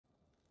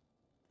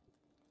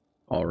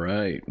All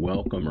right,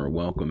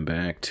 welcome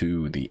back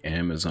to the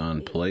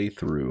Amazon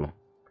playthrough.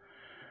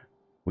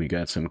 We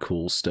got some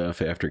cool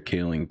stuff after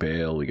killing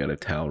Bale. We got a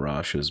Tal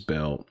Rasha's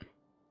belt.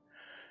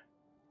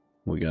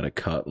 We got a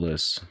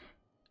cutlass.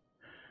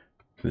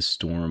 The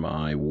Storm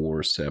Eye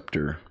War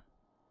Scepter.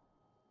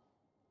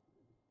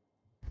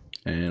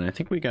 And I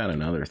think we got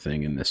another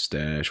thing in the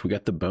stash. We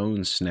got the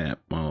Bone Snap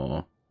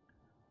Maul.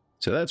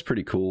 So that's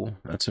pretty cool.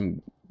 That's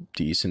some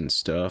decent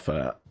stuff.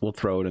 We'll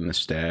throw it in the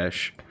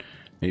stash.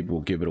 Maybe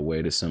we'll give it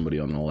away to somebody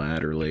on the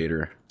ladder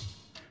later.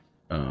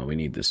 We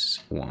need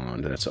this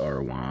wand. That's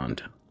our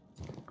wand.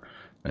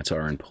 That's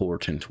our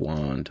important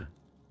wand.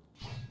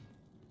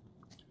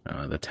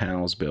 The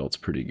Tal's belt's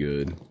pretty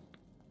good.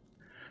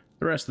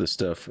 The rest of the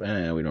stuff, we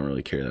don't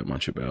really care that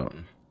much about.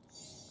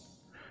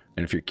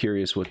 And if you're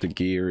curious what the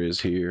gear is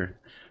here,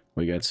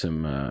 we got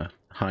some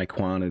high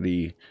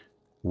quantity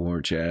war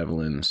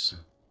javelins.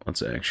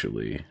 Let's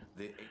actually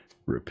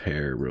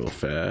repair real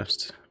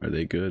fast. Are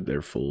they good?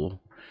 They're full.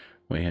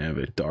 We have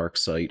a Dark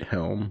Sight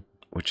helm,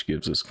 which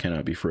gives us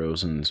cannot be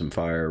frozen, some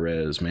fire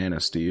res, mana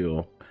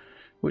steel,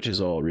 which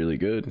is all really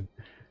good.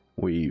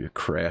 We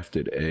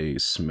crafted a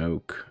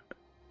smoke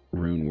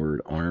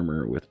runeward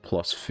armor with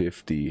plus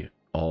 50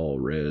 all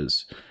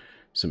res,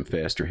 some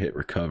faster hit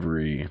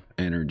recovery,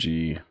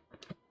 energy.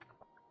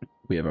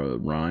 We have a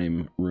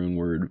Rhyme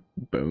runeward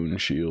bone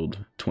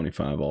shield,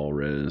 25 all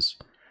res.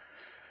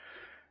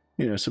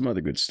 You know, some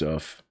other good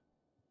stuff.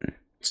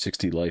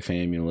 60 life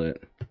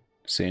amulet.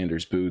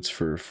 Sanders boots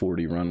for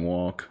 40 run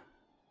walk.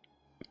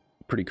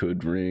 Pretty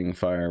good ring,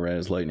 fire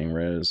res, lightning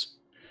res,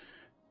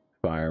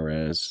 fire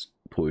res,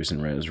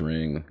 poison res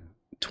ring,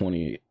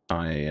 20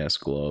 IAS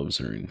gloves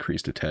or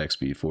increased attack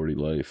speed, 40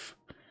 life,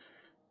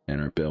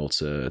 and our belt's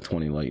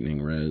 20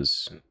 lightning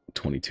res,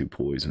 22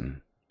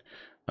 poison.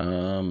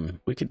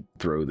 We could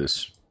throw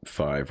this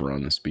 5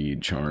 run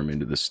speed charm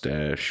into the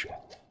stash.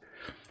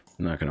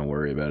 I'm not gonna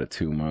worry about it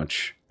too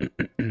much.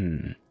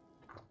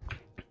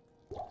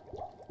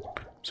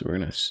 So we're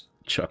gonna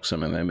chuck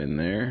some of them in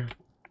there.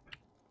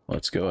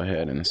 Let's go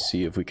ahead and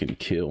see if we can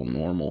kill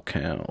normal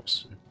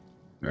cows.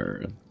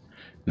 Or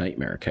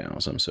nightmare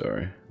cows, I'm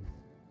sorry.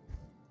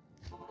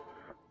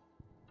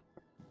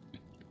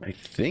 I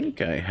think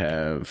I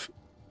have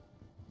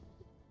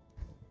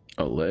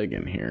a leg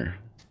in here.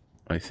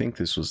 I think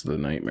this was the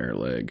nightmare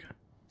leg.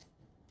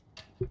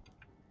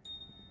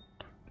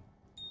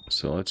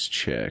 So let's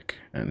check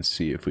and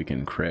see if we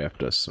can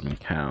craft us some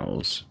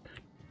cows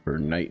for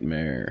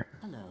nightmare.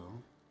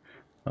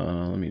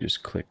 Let me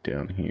just click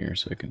down here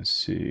so I can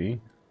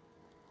see.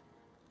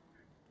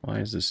 Why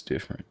is this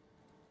different?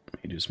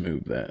 Let me just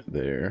move that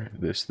there,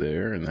 this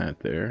there, and that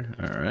there.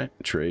 Alright,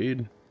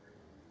 trade.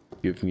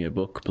 Give me a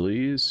book,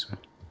 please.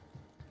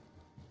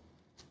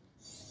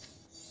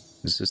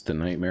 Is this the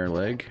nightmare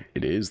leg?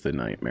 It is the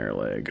nightmare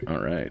leg.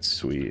 Alright,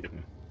 sweet.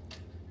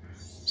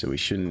 So we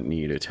shouldn't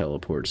need a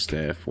teleport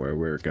staff where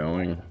we're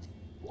going.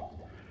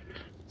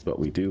 But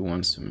we do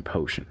want some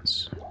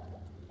potions.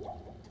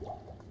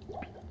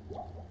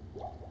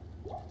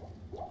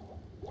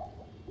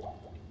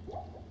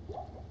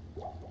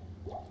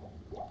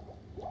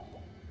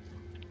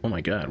 Oh my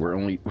god,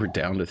 we're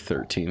down to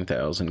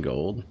 13,000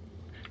 gold.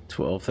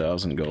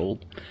 12,000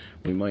 gold.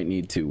 We might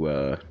need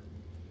to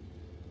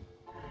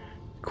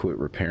quit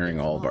repairing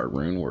all of our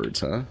rune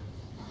words, huh?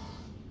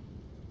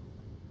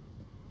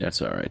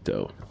 That's alright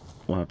though.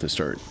 We'll have to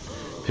start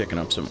picking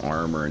up some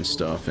armor and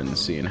stuff and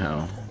seeing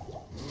how.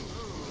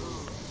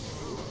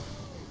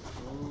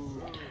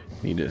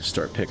 Need to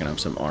start picking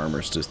up some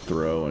armors to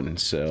throw and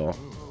sell.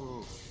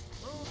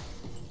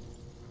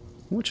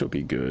 Which will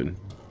be good.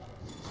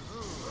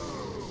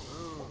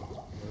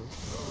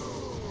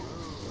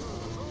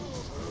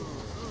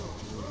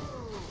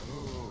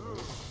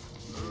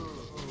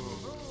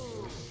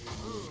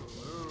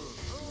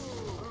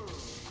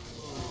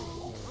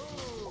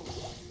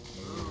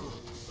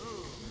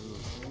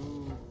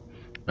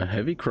 A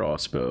heavy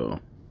crossbow.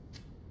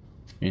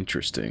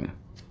 Interesting.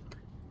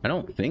 I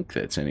don't think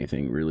that's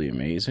anything really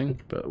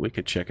amazing, but we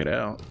could check it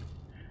out.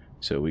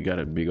 So we got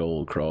a big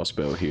old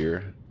crossbow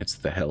here. It's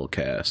the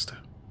Hellcast.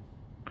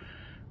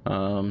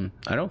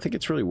 I don't think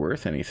it's really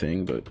worth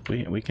anything, but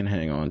we can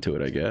hang on to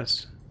it, I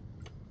guess.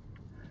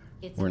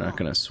 We're not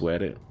gonna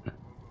sweat it.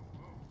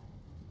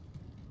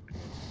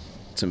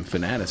 Some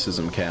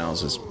fanaticism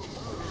cows is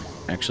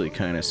actually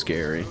kind of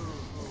scary.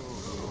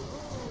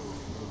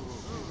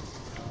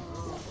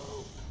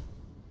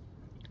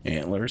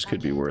 Antlers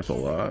could be worth a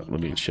lot. Let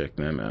me check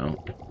them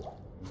out.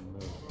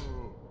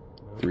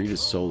 3 to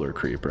Solar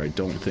Creeper. I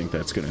don't think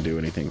that's going to do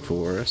anything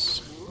for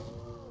us.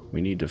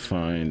 We need to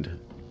find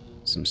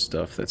some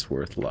stuff that's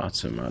worth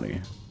lots of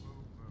money.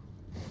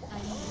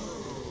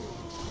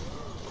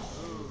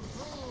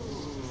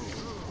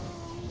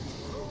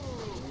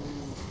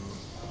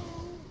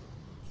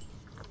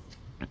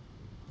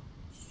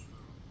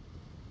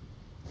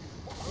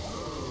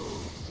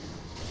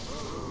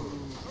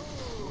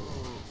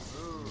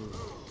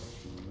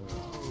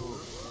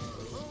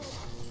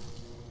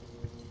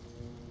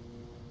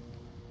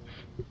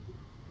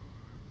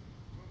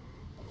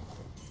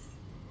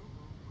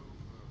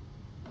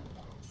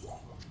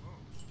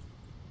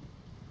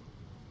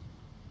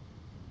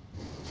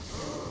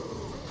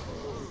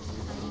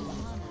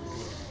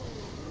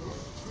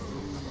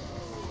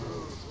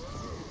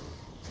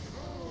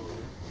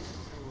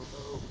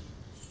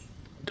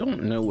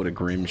 don't know what a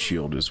Grim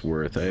Shield is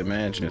worth. I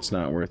imagine it's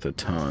not worth a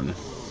ton.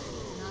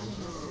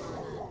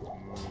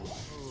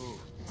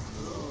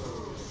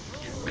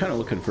 I'm kind of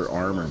looking for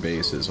armor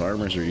bases.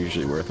 Armors are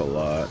usually worth a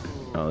lot.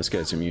 Oh, this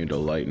guy's immune to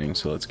lightning,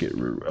 so let's get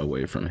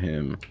away from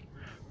him.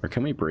 Or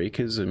can we break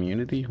his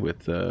immunity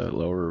with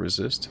lower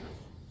resist?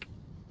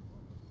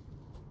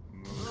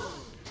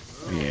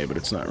 Yeah, but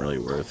it's not really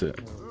worth it.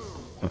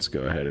 Let's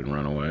go ahead and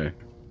run away.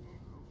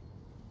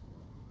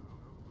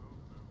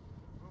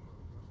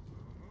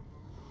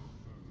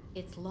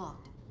 It's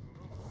locked.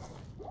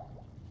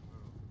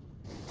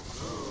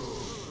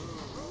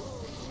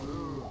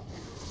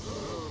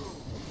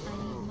 I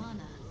need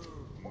mana.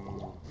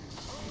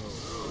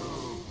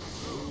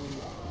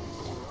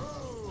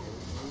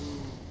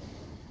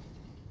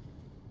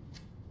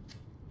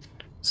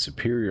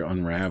 Superior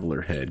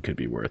Unraveler head could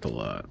be worth a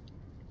lot.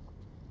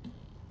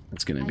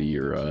 It's gonna be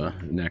your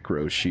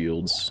Necro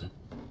shields.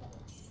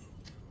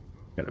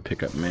 Gotta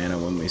pick up mana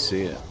when we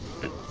see it.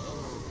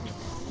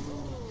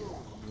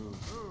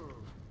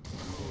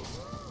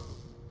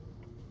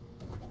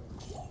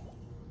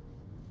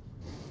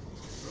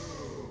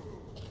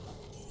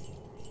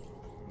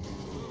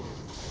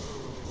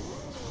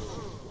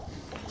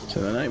 So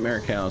the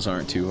Nightmare Cows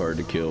aren't too hard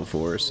to kill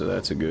for us, so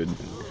that's a good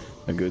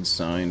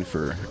sign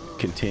for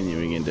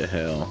continuing into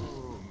hell.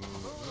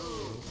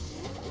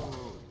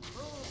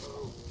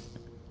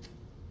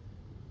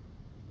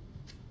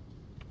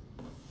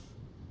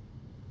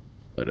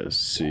 Let us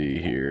see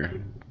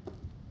here.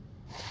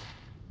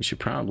 We should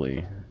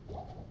probably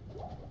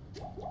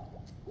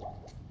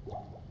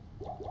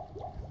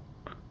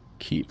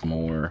keep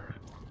more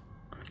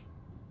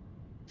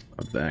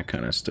of that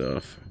kind of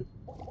stuff.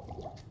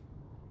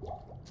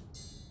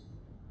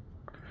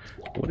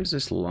 What is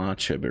this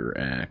Lacheber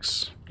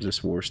axe? Is this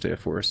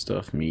Warstaff War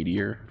stuff?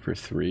 Meteor for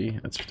 3?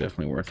 That's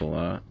definitely worth a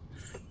lot.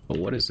 But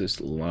what is this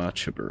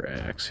Lacheber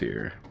axe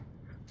here?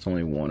 It's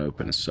only one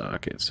open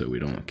socket, so we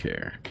don't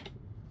care.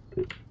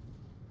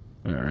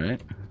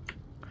 Alright.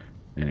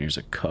 And here's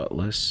a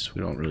cutlass.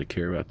 We don't really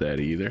care about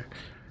that either.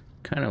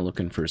 Kind of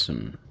looking for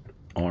some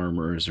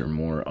armors or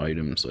more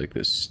items like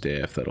this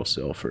staff that'll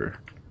sell for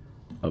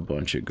a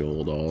bunch of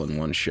gold all in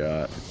one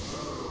shot.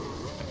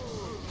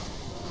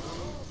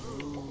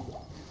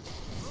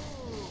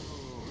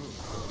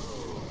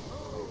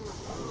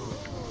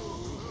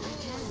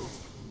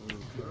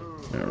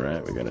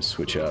 Alright, we gotta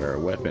switch out our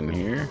weapon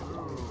here.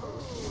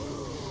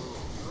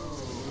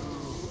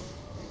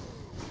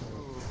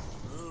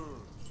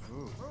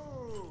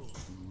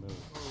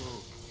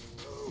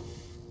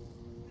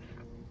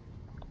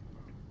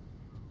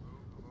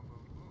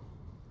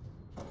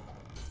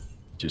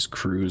 Just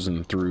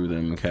cruising through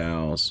them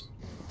cows.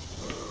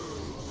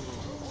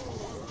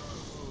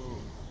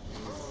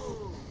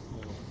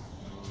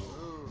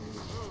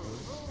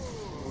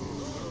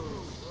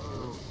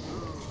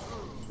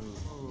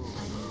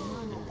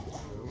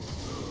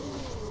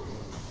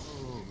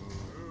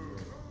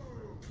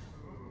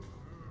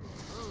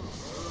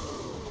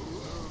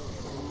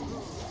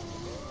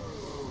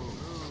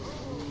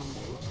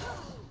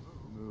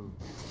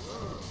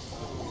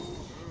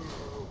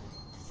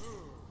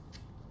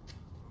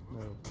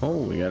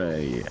 Oh, we got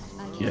a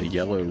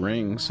yellow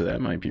ring, so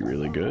that might be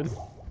really good.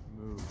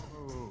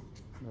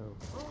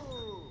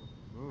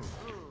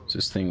 Is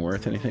this thing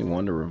worth anything?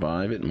 One to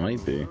revive? It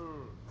might be.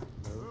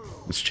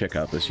 Let's check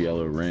out this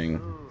yellow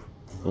ring.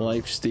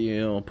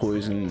 Lifesteal,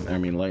 poison,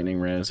 lightning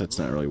res, that's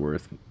not really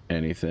worth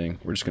anything.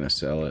 We're just gonna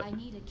sell it. I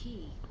need a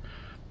key.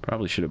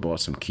 Probably should have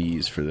bought some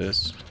keys for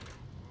this.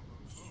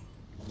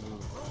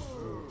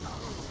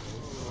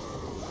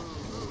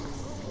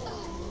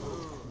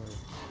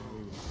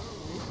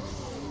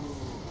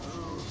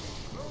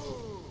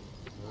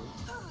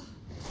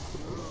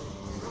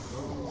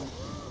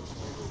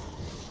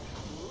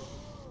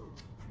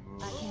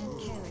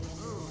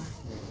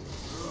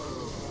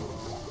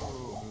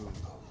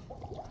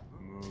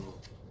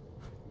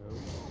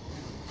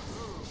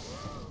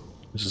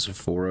 This is a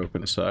 4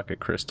 open socket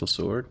crystal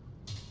sword.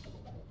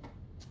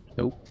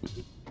 Nope.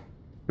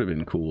 Would have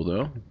been cool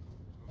though.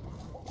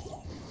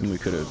 And we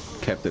could have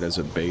kept it as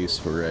a base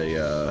for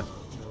a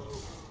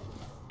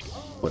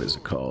what is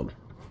it called?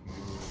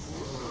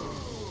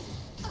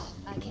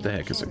 What the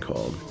heck is it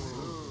called?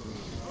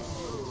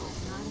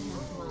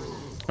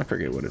 I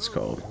forget what it's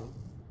called.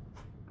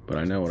 But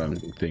I know what I'm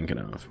thinking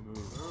of.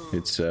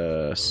 It's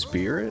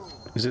Spirit?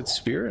 Is it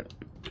Spirit?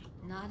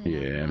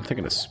 Yeah, I'm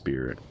thinking of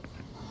Spirit.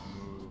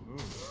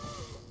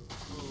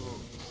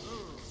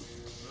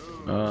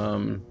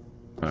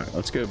 Alright,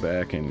 let's go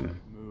back and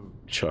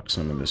chuck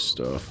some of this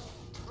stuff.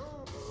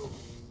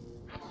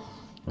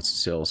 Let's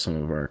sell some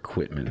of our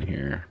equipment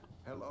here.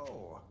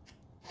 Hello.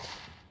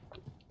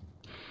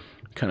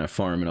 Kind of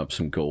farming up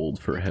some gold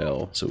for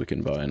hell so we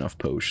can buy enough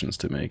potions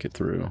to make it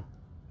through.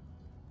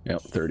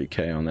 Yep,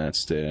 30k on that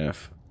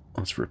staff.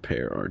 Let's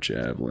repair our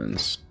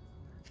javelins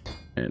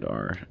and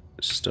our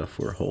stuff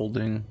we're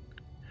holding.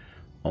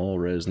 All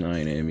res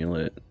 9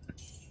 amulet.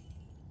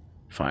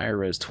 Fire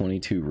res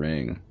 22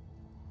 ring.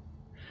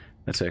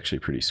 That's actually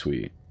pretty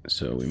sweet.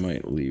 So we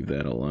might leave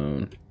that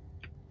alone.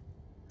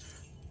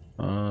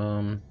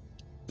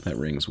 That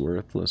ring's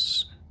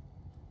worthless.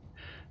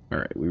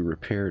 Alright, we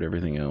repaired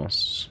everything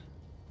else.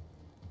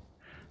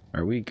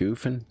 Are we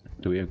goofing?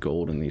 Do we have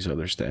gold in these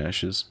other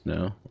stashes?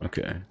 No?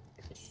 Okay.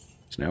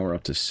 So now we're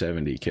up to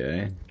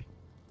 70k.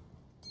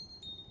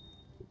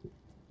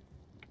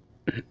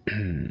 Let's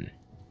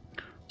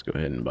go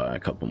ahead and buy a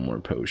couple more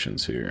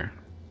potions here.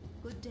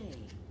 Good day.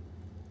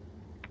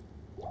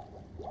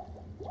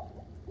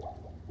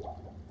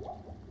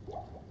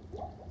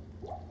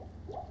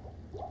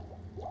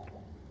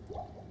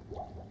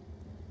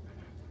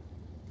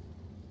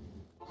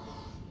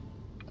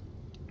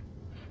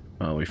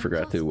 Oh, we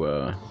forgot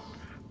to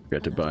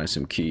buy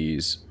some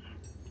keys.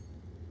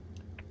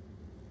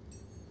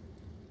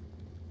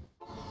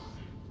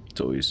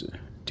 It's always a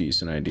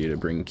decent idea to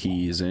bring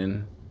keys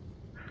in.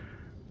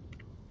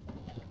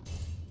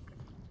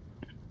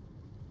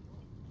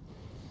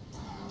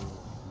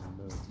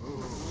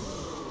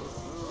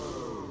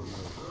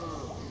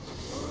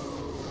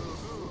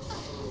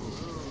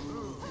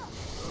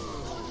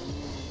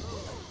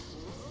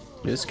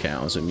 This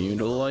cow's immune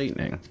to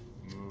lightning.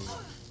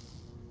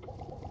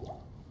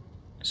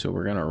 So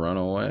we're gonna run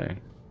away.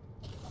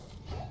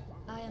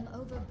 I am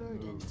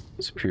overburdened.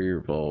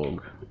 Superior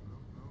Volg.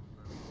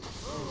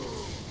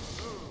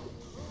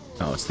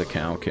 Oh, it's the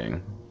Cow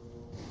King.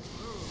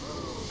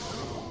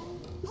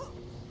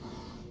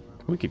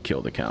 We could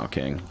kill the Cow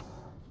King.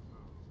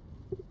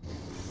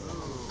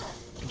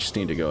 Just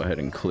need to go ahead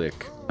and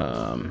click,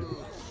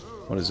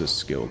 what is this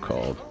skill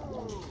called?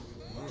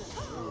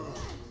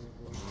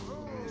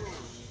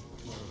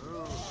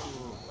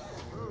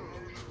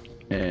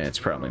 It's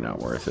probably not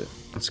worth it.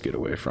 Let's get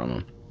away from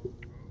him.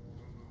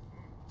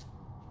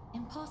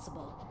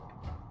 Impossible.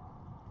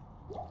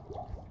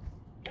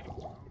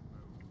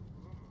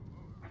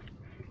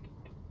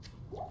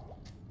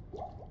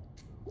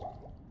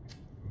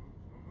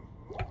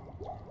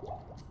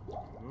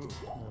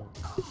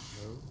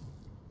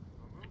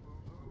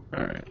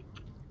 Alright.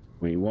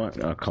 We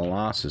want a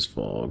Colossus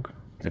Volg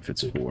if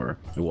it's 4.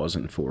 It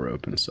wasn't 4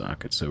 open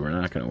sockets, so we're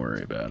not going to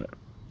worry about it.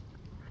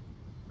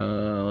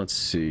 Let's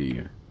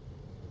see.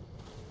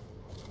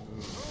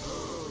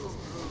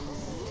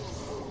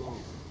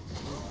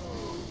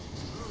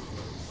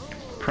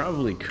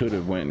 Probably could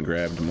have went and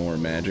grabbed more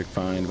Magic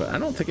Find, but I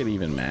don't think it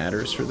even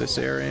matters for this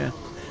area,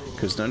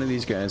 because none of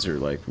these guys are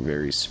like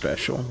very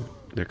special.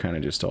 They're kind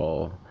of just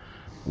all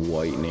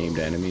white named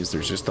enemies.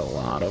 There's just a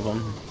lot of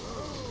them,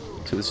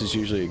 so this is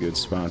usually a good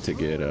spot to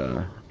get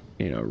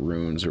you know,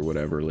 runes or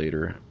whatever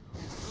later.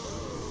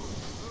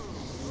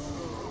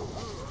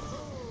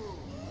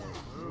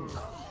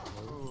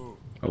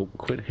 Oh,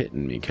 quit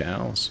hitting me,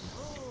 cows.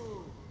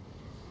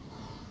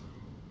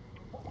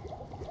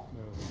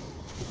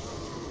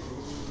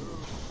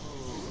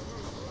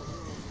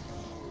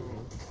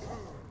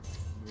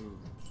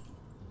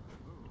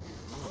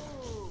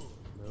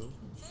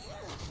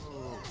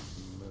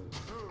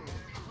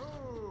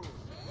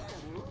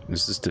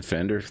 Is this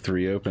defender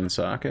 3 open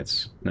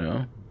sockets?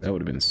 No? That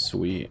would have been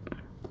sweet.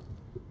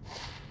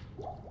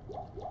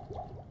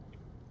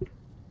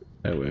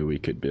 That way we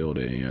could build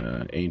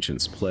a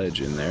Ancient's Pledge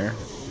in there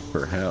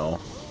for hell.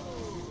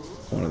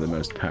 One of the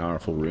most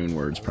powerful rune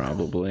words,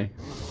 probably.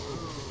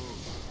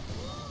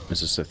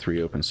 Is this a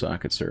 3 open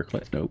socket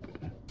circlet? Nope.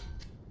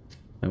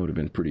 That would have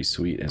been pretty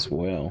sweet as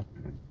well.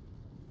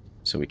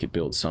 So we could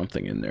build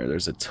something in there.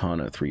 There's a ton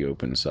of 3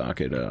 open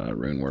socket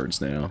rune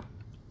words now.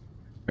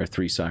 Or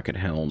 3 socket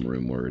helm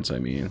rune words, I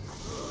mean.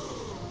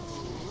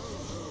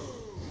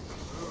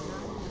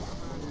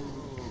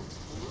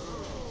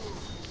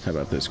 How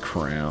about this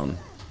crown?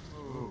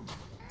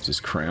 Is this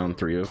crown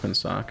 3 open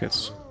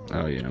sockets?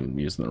 Oh yeah, I'm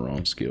using the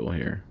wrong skill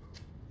here.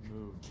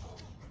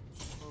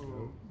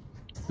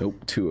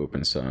 Nope, 2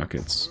 open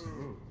sockets.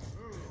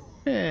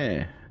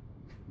 I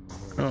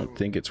don't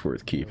think it's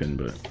worth keeping,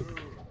 but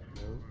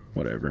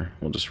whatever.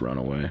 We'll just run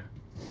away.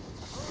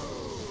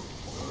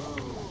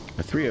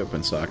 A 3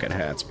 open socket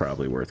hat's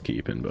probably worth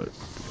keeping, but...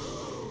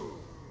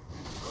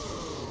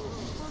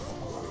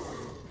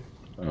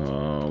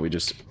 Oh, we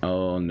just...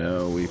 Oh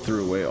no, we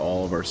threw away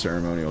all of our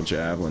ceremonial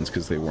javelins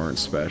because they weren't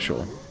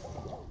special.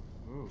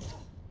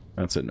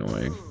 That's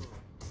annoying.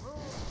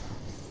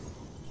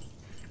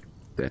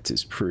 That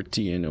is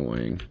pretty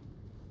annoying.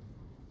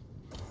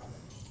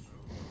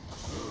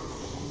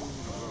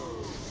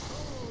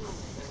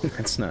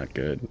 That's not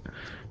good.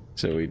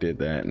 So we did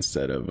that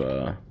instead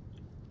of,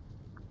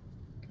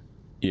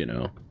 you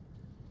know,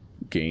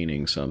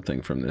 gaining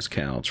something from this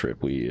Cal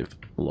trip. We have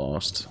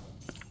lost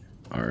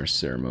our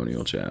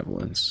ceremonial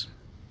javelins.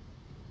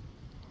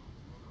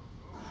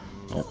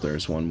 Oh,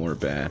 there's one more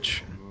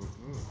batch.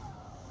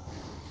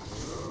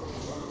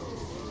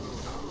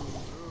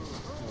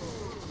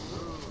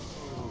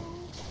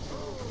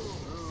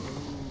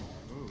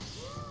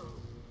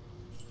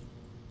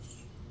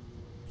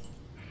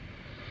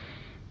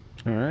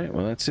 Alright,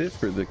 well that's it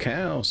for the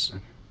cows.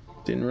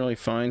 Didn't really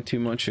find too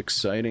much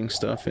exciting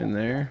stuff in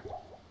there.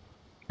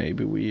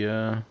 Maybe we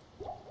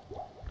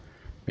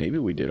Maybe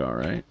we did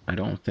alright. I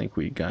don't think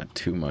we got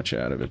too much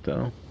out of it,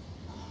 though.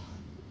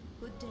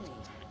 Good day.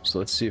 So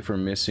let's see if we're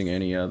missing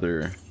any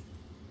other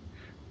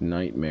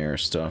nightmare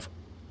stuff.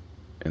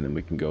 And then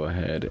we can go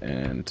ahead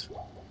and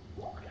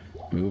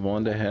move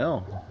on to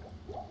hell.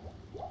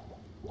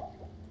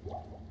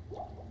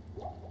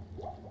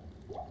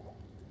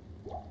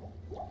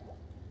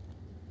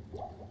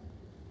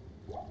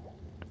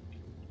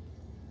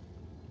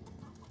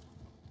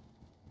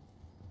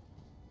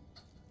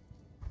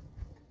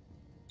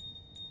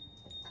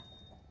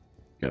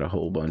 Got a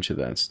whole bunch of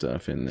that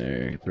stuff in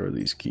there. Throw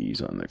these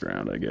keys on the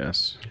ground, I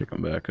guess. Pick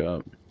them back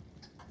up.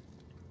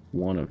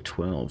 1 of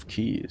 12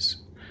 keys.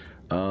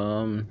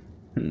 I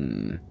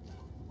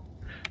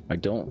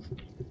don't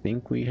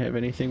think we have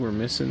anything we're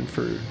missing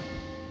for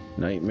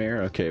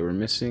Nightmare. Okay, we're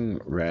missing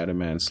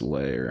Radaman's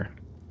lair.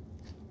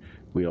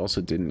 We also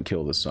didn't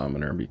kill the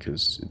summoner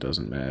because it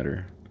doesn't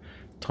matter.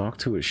 Talk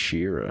to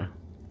Ashira.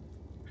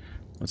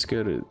 Let's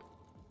go to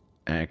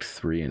Act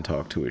 3 and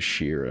talk to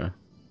Ashira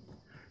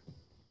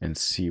and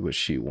see what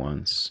she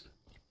wants.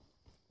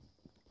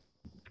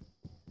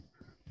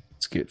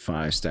 Let's get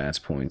 5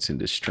 stats points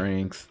into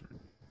strength.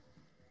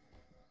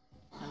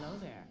 Hello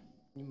there.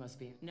 You must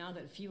be. Now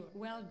that few.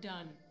 Well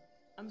done.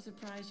 I'm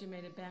surprised you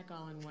made it back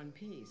all in one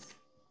piece.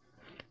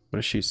 What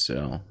does she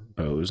sell?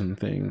 Bows and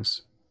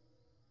things?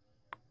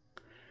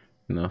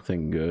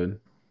 Nothing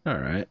good.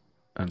 Alright,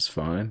 that's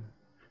fine.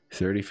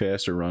 30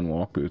 faster run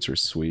walk boots are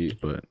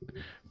sweet, but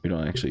we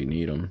don't actually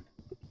need them.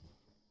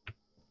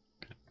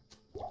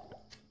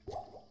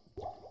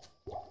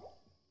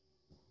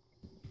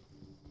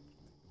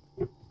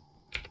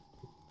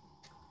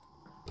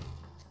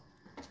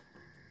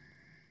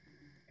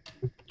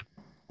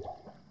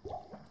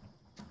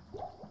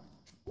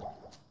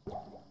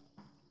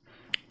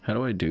 How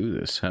do I do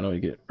this? How do I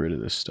get rid of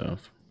this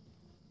stuff?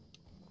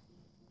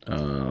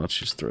 Let's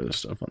just throw this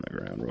stuff on the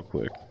ground real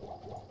quick.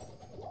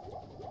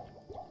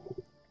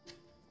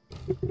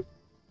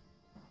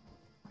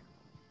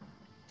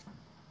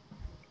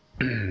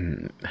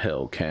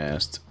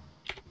 Hellcast.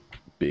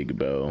 Big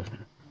bow.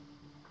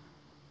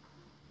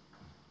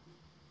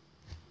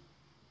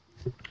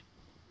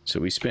 So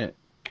we spent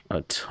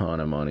a ton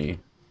of money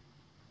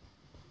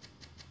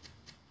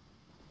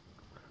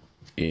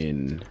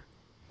in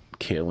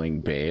killing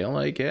Bale,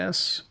 I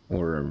guess,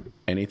 or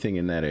anything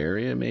in that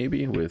area,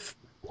 maybe, with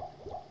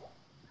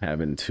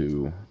having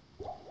to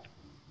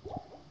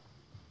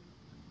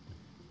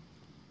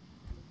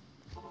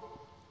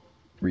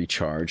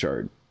recharge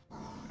our,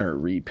 or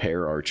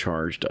repair our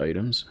charged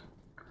items,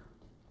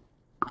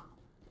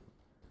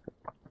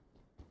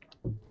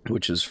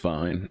 which is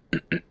fine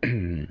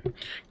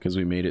because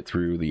we made it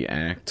through the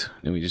act,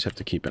 and we just have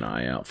to keep an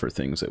eye out for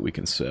things that we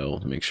can sell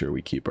to make sure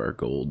we keep our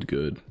gold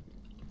good.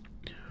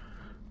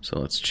 So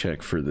let's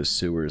check for the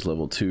sewers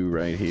level 2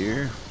 right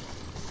here.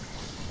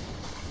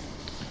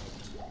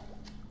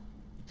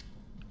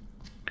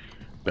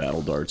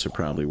 Battle darts are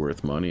probably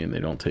worth money and they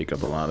don't take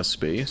up a lot of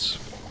space.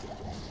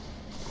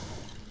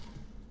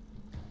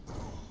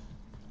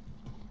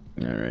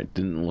 Alright,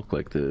 didn't look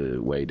like the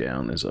way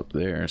down is up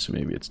there, so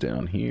maybe it's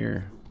down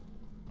here.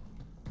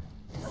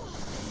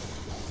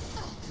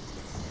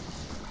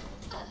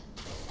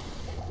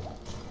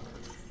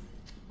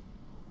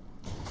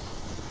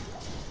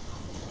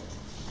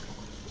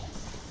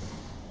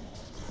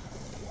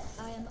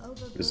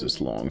 What is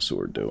this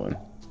longsword doing?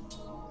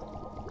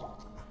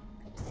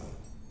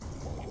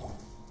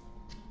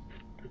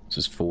 Is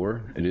this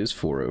 4? It is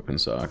 4 open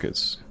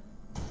sockets.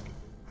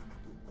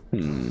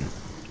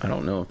 I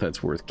don't know if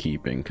that's worth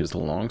keeping because the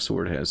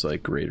longsword has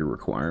like greater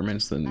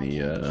requirements than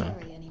the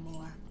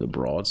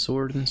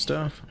broadsword and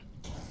stuff.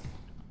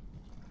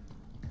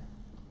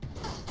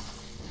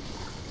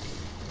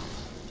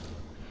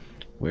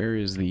 Where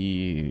is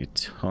the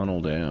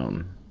tunnel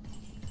down?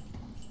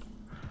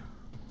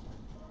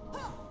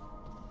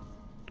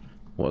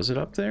 Was it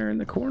up there in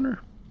the corner?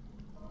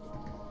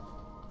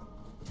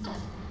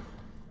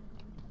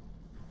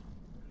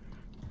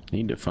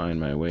 Need to find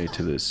my way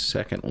to the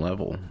second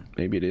level.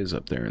 Maybe it is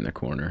up there in the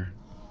corner.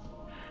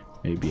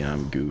 Maybe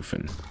I'm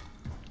goofing.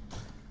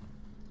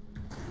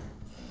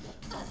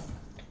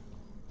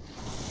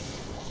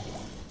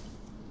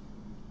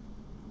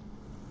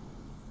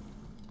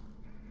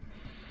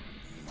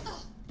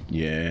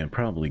 Yeah,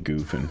 probably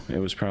goofing. It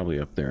was probably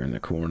up there in the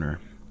corner.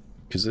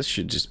 Because this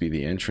should just be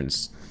the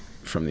entrance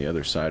from the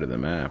other side of the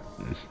map.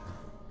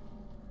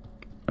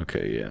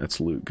 Okay, yeah, that's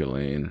Loot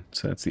Ghislaine.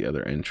 So that's the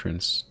other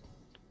entrance.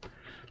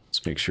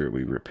 Let's make sure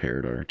we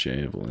repaired our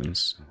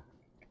javelins.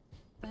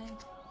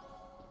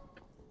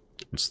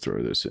 Let's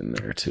throw this in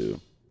there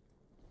too.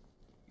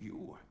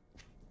 You.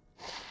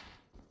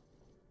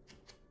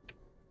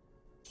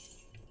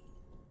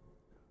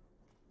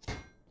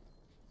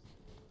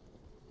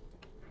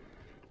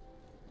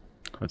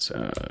 Let's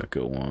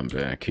go on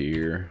back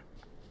here.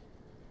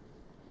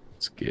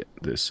 Let's get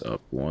this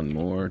up one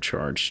more.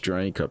 Charge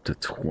strike up to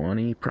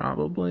 20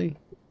 probably.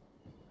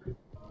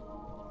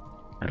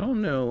 I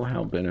don't know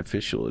how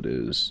beneficial it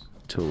is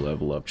to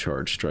level up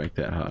charge strike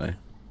that high.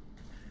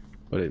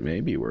 but it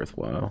may be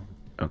worthwhile.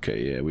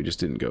 Okay, yeah, we just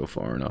didn't go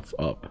far enough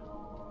up.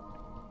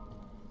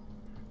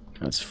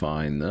 That's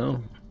fine,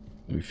 though.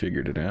 We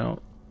figured it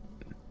out.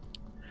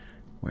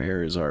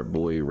 Where is our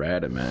boy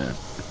Radamat?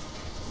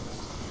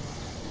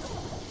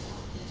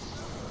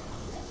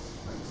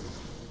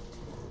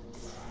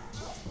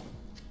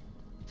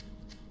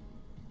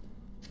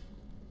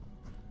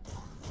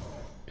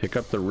 Pick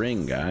up the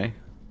ring, guy.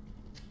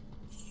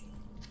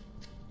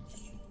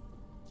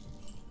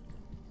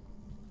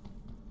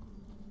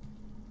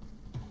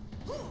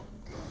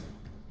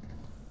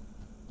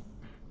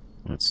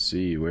 Let's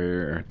see,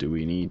 where do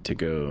we need to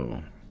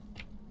go?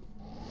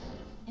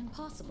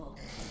 Impossible.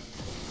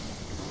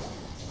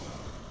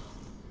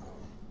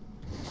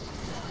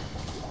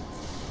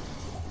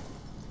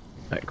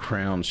 That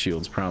crown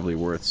shield's probably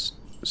worth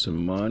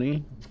some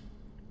money.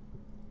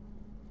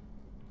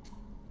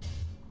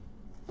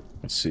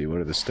 Let's see, what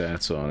are the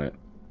stats on it?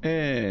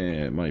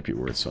 It might be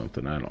worth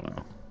something, I don't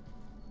know.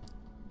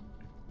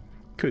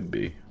 Could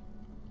be.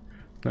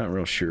 Not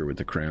real sure with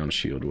the crown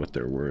shield what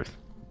they're worth.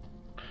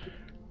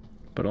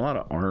 But a lot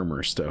of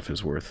armor stuff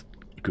is worth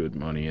good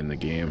money in the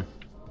game.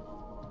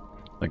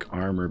 Like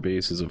armor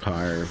bases of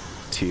higher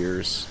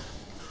tiers.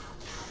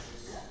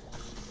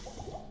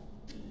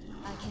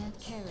 I can't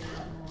carry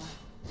anymore.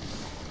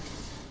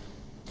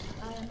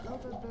 I am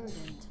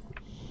overburdened.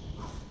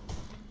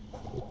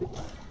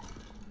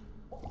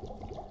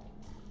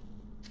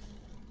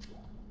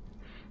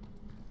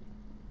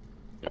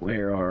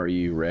 Where are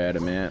you,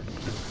 Radamat?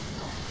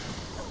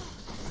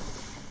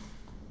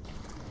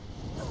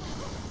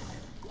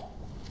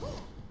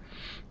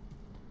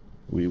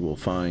 We will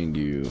find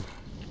you.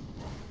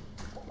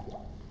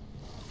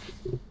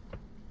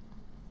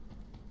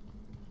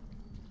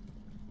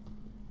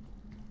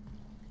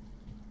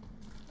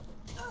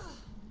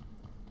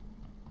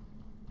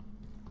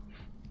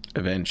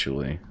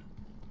 Eventually,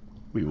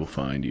 we will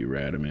find you,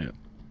 Radamat.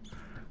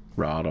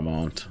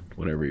 Radamant,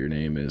 whatever your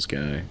name is,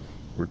 guy.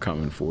 We're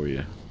coming for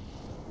you.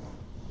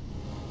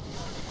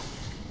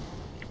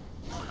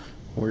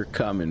 We're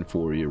coming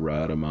for you,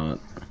 Radamant.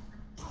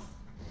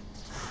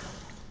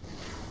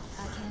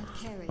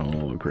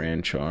 Oh,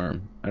 Grand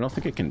Charm. I don't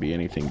think it can be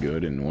anything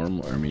good in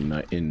normal, I mean,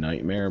 in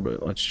Nightmare,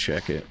 but let's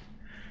check it.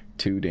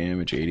 2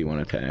 damage, 81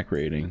 attack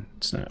rating.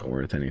 It's not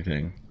worth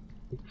anything.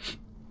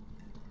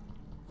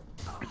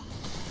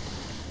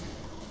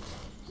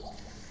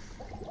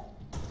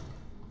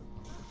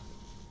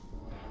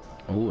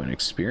 Oh, an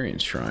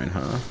experience shrine,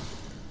 huh?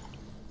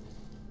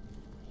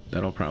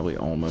 That'll probably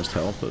almost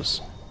help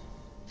us.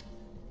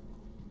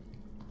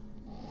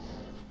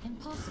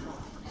 Impossible.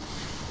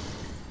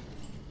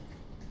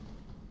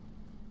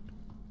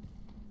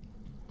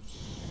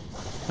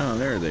 Oh,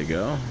 there they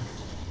go.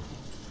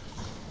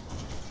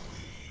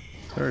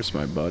 There's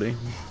my buddy.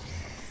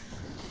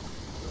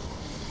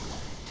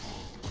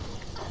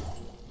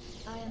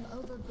 I am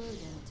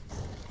overburdened.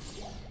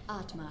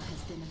 Atma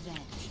has been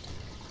avenged.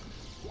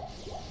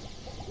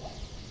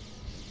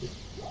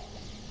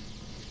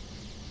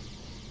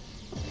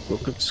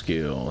 Book of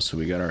Skill. So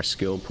we got our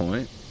skill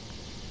point.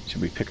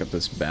 Should we pick up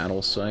this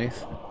battle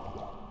scythe?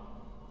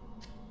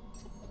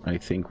 I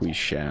think we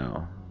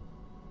shall.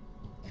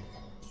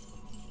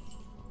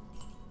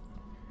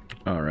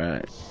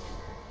 Alright.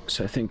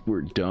 So I think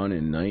we're done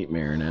in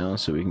Nightmare now,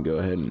 so we can go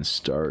ahead and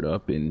start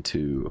up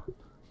into...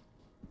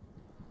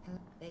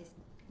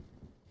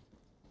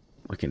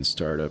 We can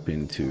start up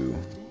into...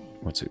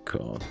 What's it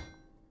called?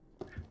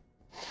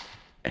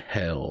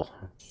 Hell.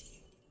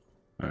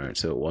 Alright,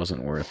 so it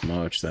wasn't worth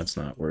much. That's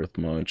not worth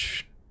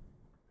much.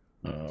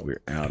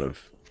 We're out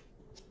of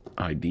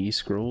ID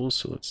scrolls,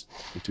 so let's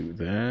do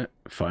that.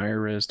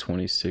 Fire res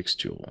 26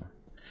 jewel.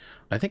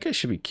 I think I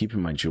should be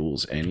keeping my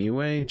jewels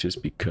anyway,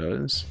 just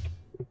because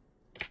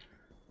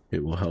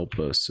it will help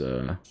us.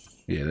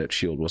 Yeah, that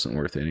shield wasn't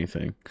worth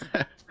anything.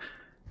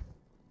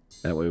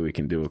 That way we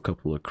can do a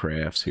couple of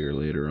crafts here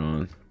later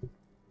on.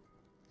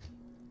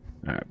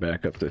 Alright,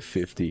 back up to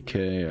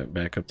 50k,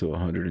 back up to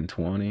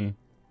 120.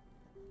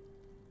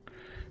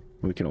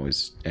 We can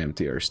always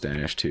empty our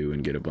stash too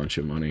and get a bunch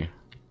of money.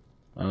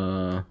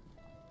 Alright,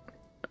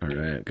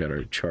 got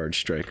our charge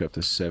strike up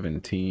to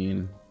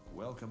 17.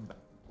 Welcome back.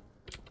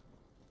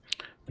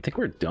 I think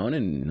we're done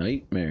in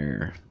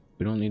Nightmare.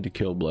 We don't need to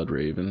kill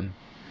Bloodraven.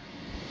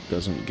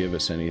 Doesn't give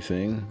us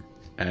anything.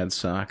 Add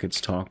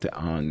sockets, talk to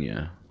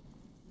Anya.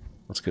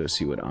 Let's go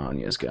see what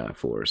Anya's got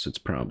for us. It's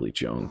probably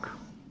junk.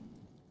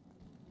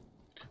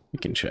 We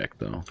can check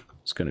though.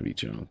 It's gonna be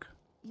junk.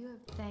 You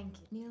have thank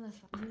you.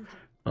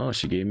 Oh,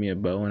 she gave me a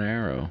bow and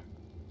arrow.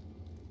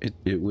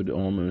 It would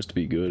almost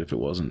be good if it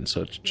wasn't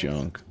such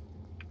junk.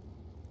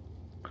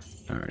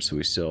 Alright, so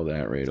we sell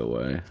that right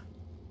away.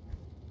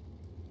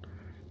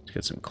 Let's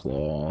get some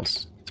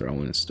claws, throw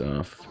in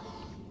stuff.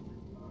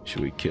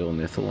 Should we kill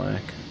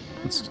Nithalak?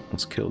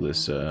 Let's kill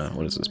this,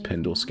 what is this,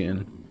 Pendle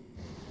skin?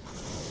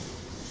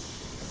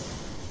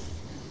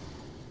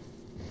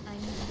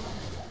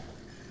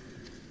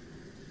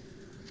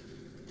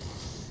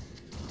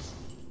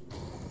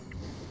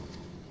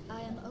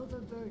 I am overburdened.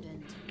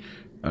 overburdened.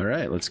 All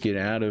right, let's get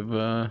out of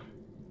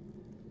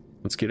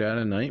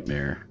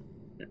Nightmare.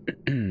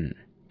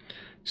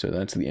 So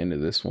that's the end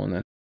of this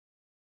one.